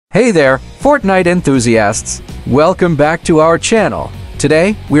Hey there, Fortnite enthusiasts! Welcome back to our channel.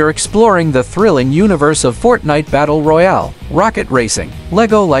 Today, we're exploring the thrilling universe of Fortnite Battle Royale, rocket racing,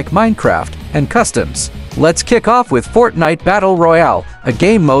 LEGO like Minecraft, and customs. Let's kick off with Fortnite Battle Royale, a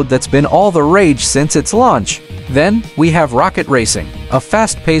game mode that's been all the rage since its launch. Then, we have rocket racing, a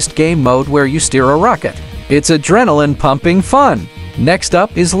fast-paced game mode where you steer a rocket. It's adrenaline-pumping fun! Next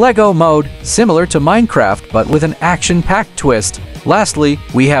up is LEGO mode, similar to Minecraft but with an action-packed twist. Lastly,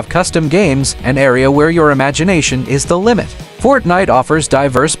 we have custom games, an area where your imagination is the limit. Fortnite offers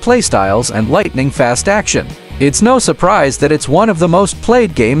diverse playstyles and lightning-fast action. It's no surprise that it's one of the most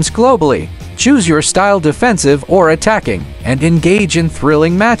played games globally. Choose your style, defensive or attacking, and engage in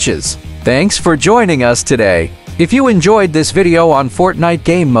thrilling matches. Thanks for joining us today. If you enjoyed this video on Fortnite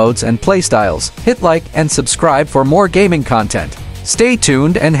game modes and playstyles, hit like and subscribe for more gaming content. Stay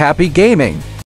tuned and happy gaming!